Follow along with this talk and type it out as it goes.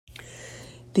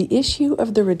The issue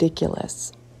of the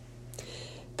ridiculous.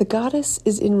 The goddess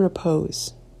is in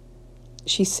repose.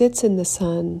 She sits in the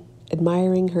sun,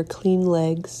 admiring her clean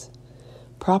legs,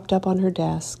 propped up on her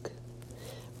desk,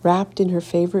 wrapped in her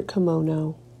favorite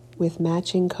kimono, with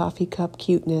matching coffee cup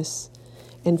cuteness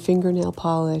and fingernail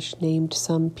polish named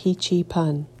some peachy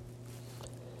pun.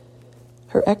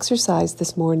 Her exercise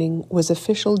this morning was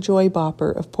official joy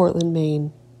bopper of Portland,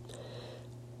 Maine.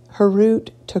 Her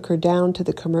route took her down to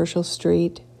the commercial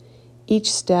street.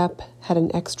 Each step had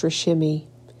an extra shimmy.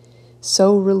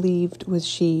 So relieved was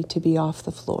she to be off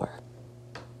the floor.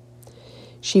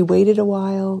 She waited a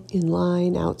while in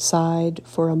line outside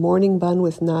for a morning bun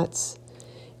with nuts,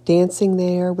 dancing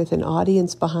there with an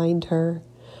audience behind her,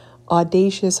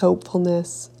 audacious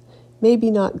hopefulness,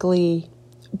 maybe not glee,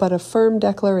 but a firm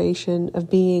declaration of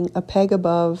being a peg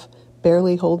above,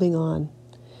 barely holding on.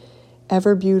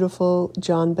 Ever beautiful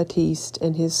John Baptiste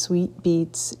and his sweet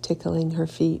beats tickling her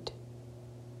feet.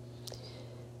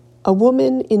 A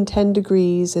woman in 10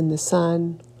 degrees in the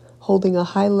sun, holding a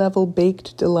high-level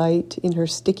baked delight in her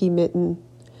sticky mitten,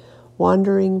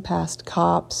 wandering past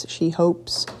cops she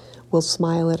hopes will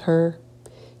smile at her.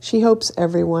 She hopes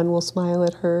everyone will smile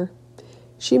at her.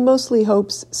 She mostly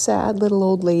hopes sad little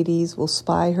old ladies will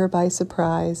spy her by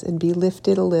surprise and be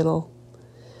lifted a little.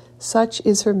 Such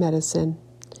is her medicine.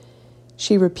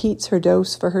 She repeats her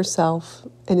dose for herself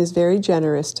and is very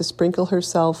generous to sprinkle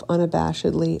herself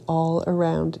unabashedly all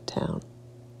around town.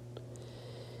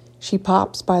 She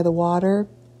pops by the water,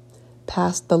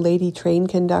 past the lady train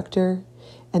conductor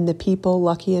and the people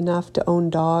lucky enough to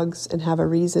own dogs and have a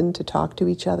reason to talk to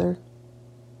each other.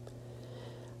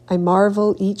 I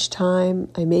marvel each time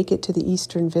I make it to the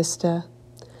Eastern Vista,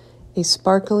 a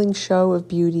sparkling show of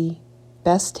beauty,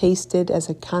 best tasted as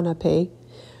a canapé,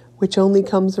 which only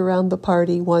comes around the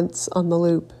party once on the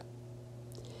loop.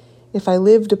 If I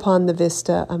lived upon the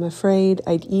vista, I'm afraid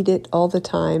I'd eat it all the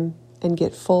time and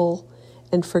get full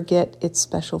and forget its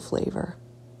special flavor.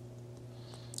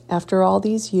 After all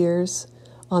these years,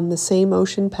 on the same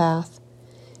ocean path,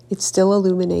 it still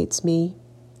illuminates me,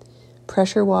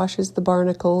 pressure washes the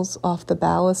barnacles off the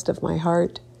ballast of my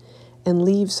heart, and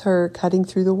leaves her cutting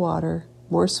through the water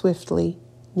more swiftly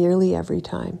nearly every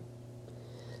time.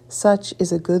 Such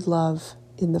is a good love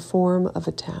in the form of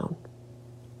a town.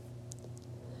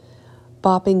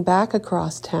 Bopping back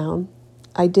across town,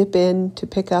 I dip in to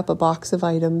pick up a box of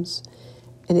items,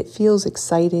 and it feels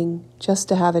exciting just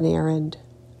to have an errand.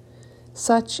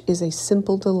 Such is a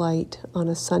simple delight on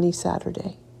a sunny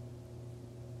Saturday.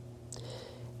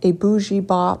 A bougie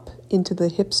bop into the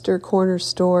hipster corner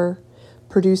store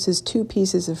produces 2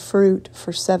 pieces of fruit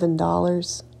for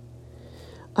 $7.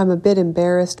 I'm a bit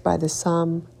embarrassed by the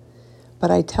sum,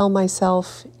 but I tell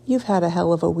myself, you've had a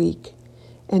hell of a week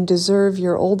and deserve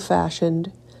your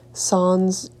old-fashioned,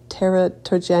 sans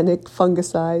teratogenic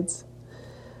fungicides.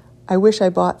 I wish I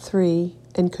bought 3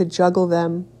 and could juggle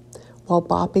them while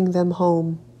bopping them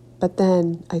home, but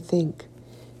then I think,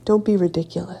 don't be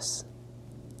ridiculous.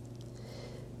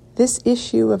 This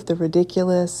issue of the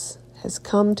ridiculous has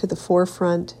come to the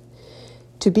forefront.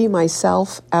 To be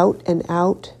myself out and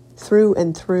out, through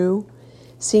and through,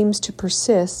 seems to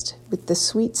persist with the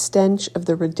sweet stench of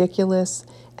the ridiculous,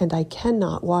 and I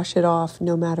cannot wash it off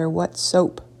no matter what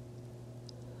soap.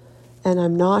 And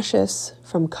I'm nauseous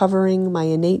from covering my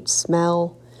innate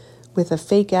smell with a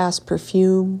fake-ass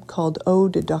perfume called Eau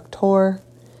de Docteur.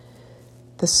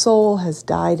 The soul has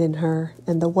died in her,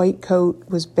 and the white coat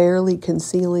was barely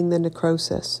concealing the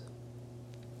necrosis.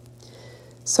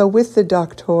 So with the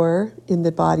Docteur in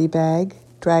the body bag,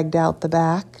 dragged out the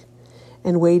back,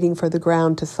 and waiting for the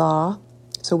ground to thaw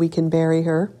so we can bury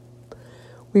her,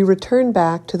 we return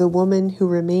back to the woman who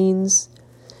remains,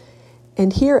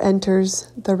 and here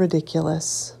enters the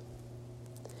ridiculous.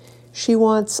 She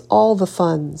wants all the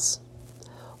funds,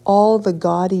 all the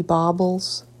gaudy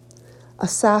baubles, a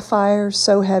sapphire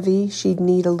so heavy she'd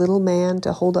need a little man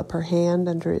to hold up her hand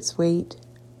under its weight.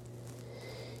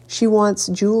 She wants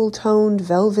jewel-toned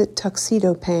velvet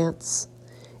tuxedo pants,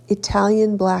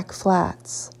 Italian black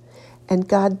flats, and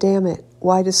God damn it,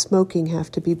 why does smoking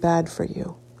have to be bad for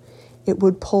you? It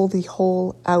would pull the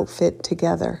whole outfit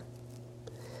together.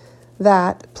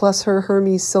 That, plus her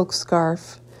Hermes silk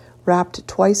scarf, wrapped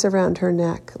twice around her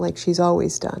neck like she's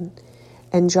always done,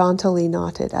 and jauntily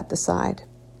knotted at the side.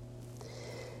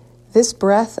 This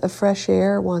breath of fresh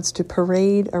air wants to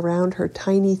parade around her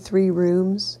tiny 3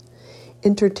 rooms,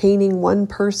 entertaining one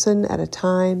person at a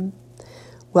time,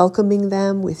 welcoming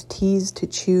them with teas to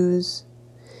choose,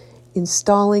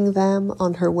 installing them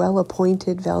on her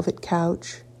well-appointed velvet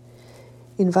couch,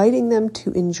 inviting them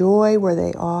to enjoy where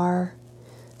they are,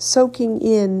 soaking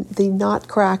in the not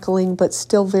crackling but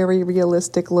still very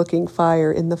realistic looking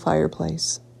fire in the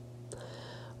fireplace.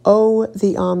 Oh,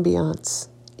 the ambiance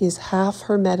is half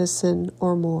her medicine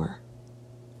or more.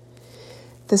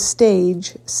 The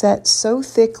stage, set so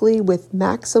thickly with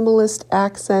maximalist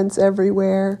accents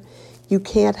everywhere, you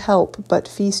can't help but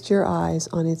feast your eyes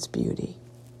on its beauty.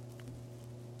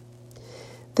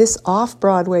 This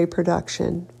off-Broadway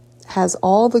production has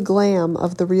all the glam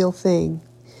of the real thing,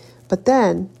 but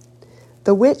then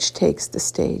the witch takes the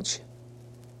stage.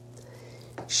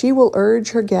 She will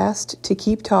urge her guest to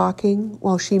keep talking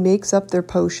while she makes up their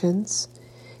potions,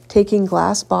 taking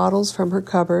glass bottles from her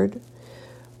cupboard,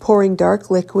 pouring dark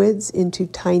liquids into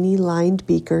tiny lined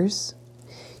beakers,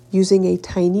 using a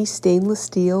tiny stainless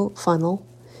steel funnel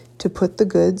to put the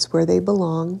goods where they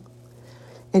belong,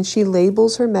 and she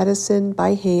labels her medicine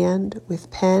by hand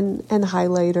with pen and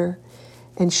highlighter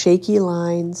and shaky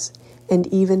lines and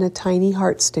even a tiny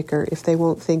heart sticker if they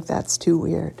won't think that's too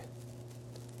weird.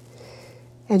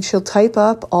 And she'll type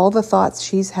up all the thoughts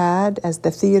she's had as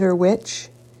the theater witch,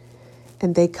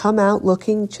 and they come out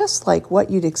looking just like what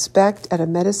you'd expect at a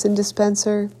medicine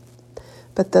dispenser,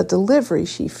 but the delivery,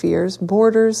 she fears,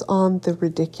 borders on the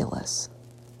ridiculous.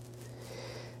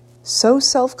 So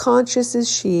self-conscious is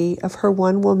she of her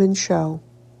one-woman show,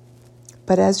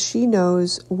 but as she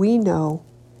knows, we know,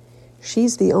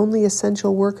 she's the only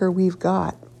essential worker we've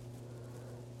got.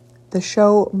 The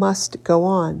show must go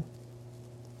on.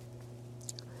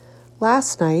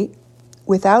 Last night,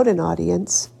 without an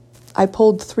audience, I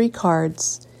pulled 3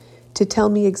 cards to tell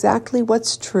me exactly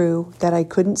what's true that I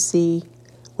couldn't see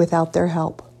without their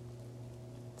help.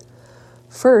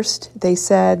 First, they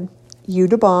said, you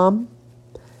da bomb,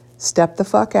 step the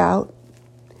fuck out,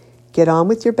 get on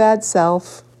with your bad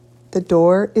self, the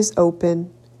door is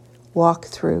open, walk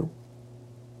through.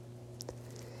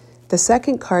 The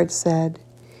second card said,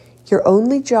 your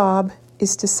only job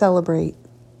is to celebrate.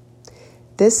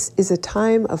 This is a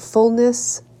time of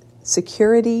fullness,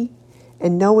 security,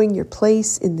 and knowing your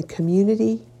place in the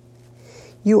community.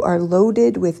 You are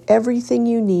loaded with everything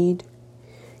you need.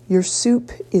 Your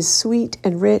soup is sweet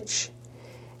and rich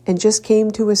and just came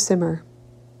to a simmer.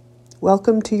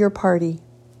 Welcome to your party.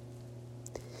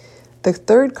 The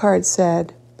third card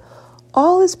said,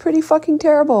 all is pretty fucking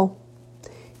terrible.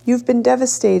 You've been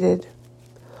devastated.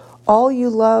 All you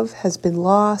love has been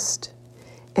lost,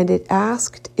 and it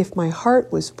asked if my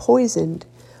heart was poisoned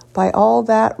by all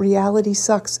that reality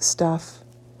sucks stuff.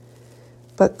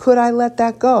 But could I let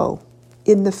that go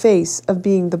in the face of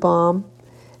being the bomb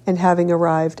and having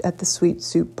arrived at the sweet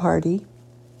soup party?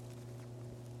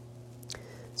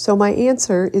 So my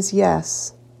answer is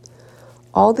yes.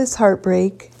 All this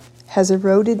heartbreak has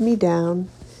eroded me down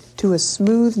to a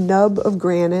smooth nub of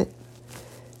granite,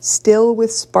 still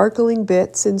with sparkling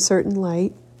bits in certain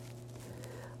light.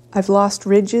 I've lost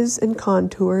ridges and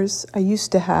contours I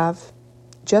used to have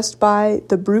just by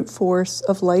the brute force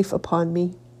of life upon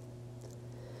me.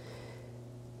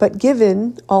 But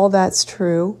given all that's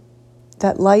true,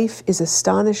 that life is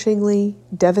astonishingly,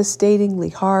 devastatingly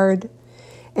hard,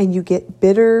 and you get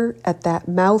bitter at that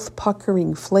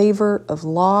mouth-puckering flavor of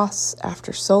loss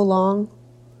after so long,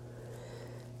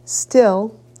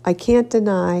 still, I can't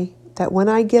deny that when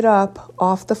I get up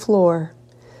off the floor,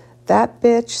 that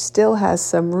bitch still has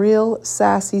some real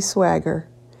sassy swagger,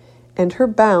 and her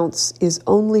bounce is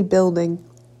only building.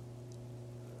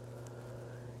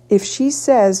 If she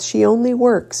says she only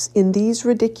works in these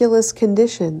ridiculous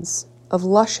conditions of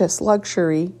luscious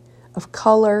luxury, of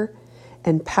color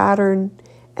and pattern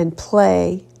and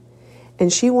play,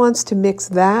 and she wants to mix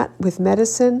that with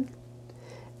medicine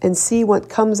and see what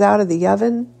comes out of the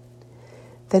oven,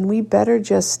 then we better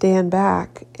just stand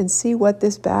back and see what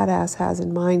this badass has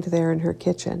in mind there in her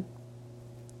kitchen.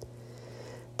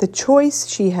 The choice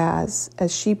she has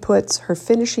as she puts her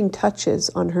finishing touches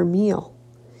on her meal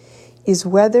is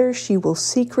whether she will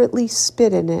secretly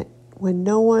spit in it when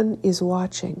no one is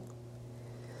watching,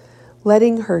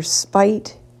 letting her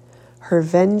spite, her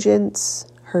vengeance,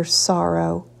 her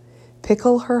sorrow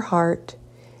pickle her heart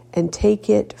and take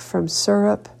it from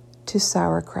syrup to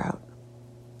sauerkraut.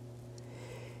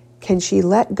 Can she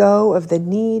let go of the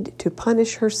need to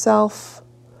punish herself,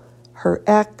 her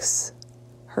ex,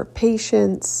 her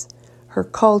patients, her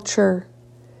culture,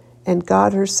 and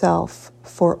God herself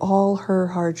for all her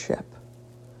hardship?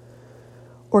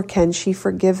 Or can she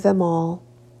forgive them all,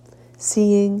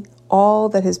 seeing all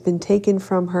that has been taken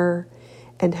from her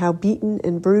and how beaten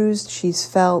and bruised she's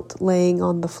felt laying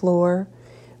on the floor,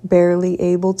 barely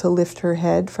able to lift her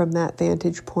head from that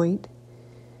vantage point?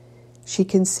 She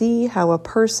can see how a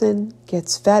person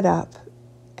gets fed up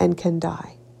and can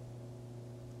die.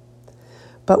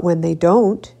 But when they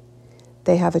don't,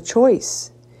 they have a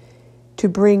choice to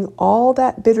bring all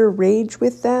that bitter rage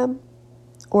with them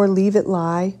or leave it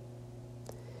lie.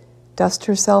 Dust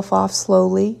herself off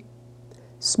slowly,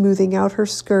 smoothing out her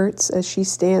skirts as she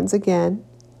stands again,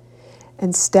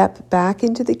 and step back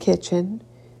into the kitchen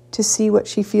to see what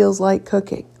she feels like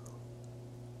cooking.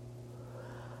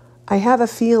 I have a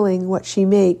feeling what she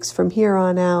makes from here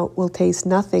on out will taste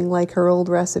nothing like her old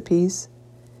recipes.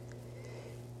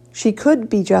 She could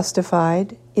be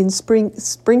justified in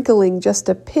sprinkling just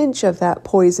a pinch of that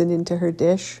poison into her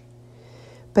dish,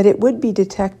 but it would be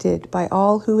detected by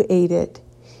all who ate it,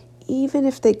 even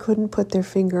if they couldn't put their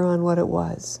finger on what it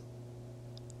was.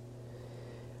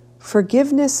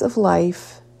 Forgiveness of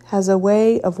life has a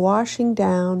way of washing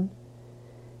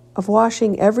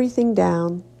everything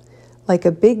down like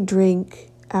a big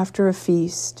drink after a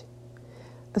feast,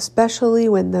 especially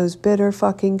when those bitter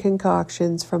fucking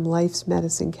concoctions from life's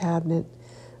medicine cabinet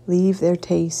leave their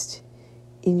taste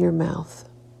in your mouth.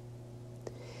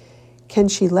 Can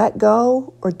she let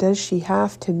go, or does she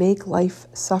have to make life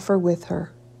suffer with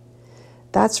her?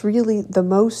 That's really the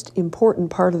most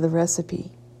important part of the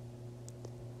recipe.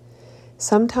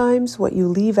 Sometimes what you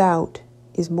leave out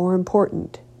is more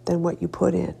important than what you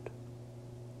put in.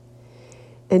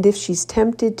 And if she's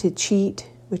tempted to cheat,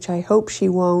 which I hope she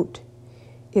won't,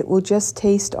 it will just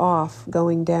taste off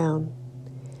going down.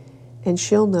 And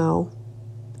she'll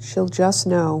just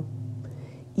know,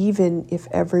 even if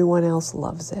everyone else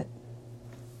loves it.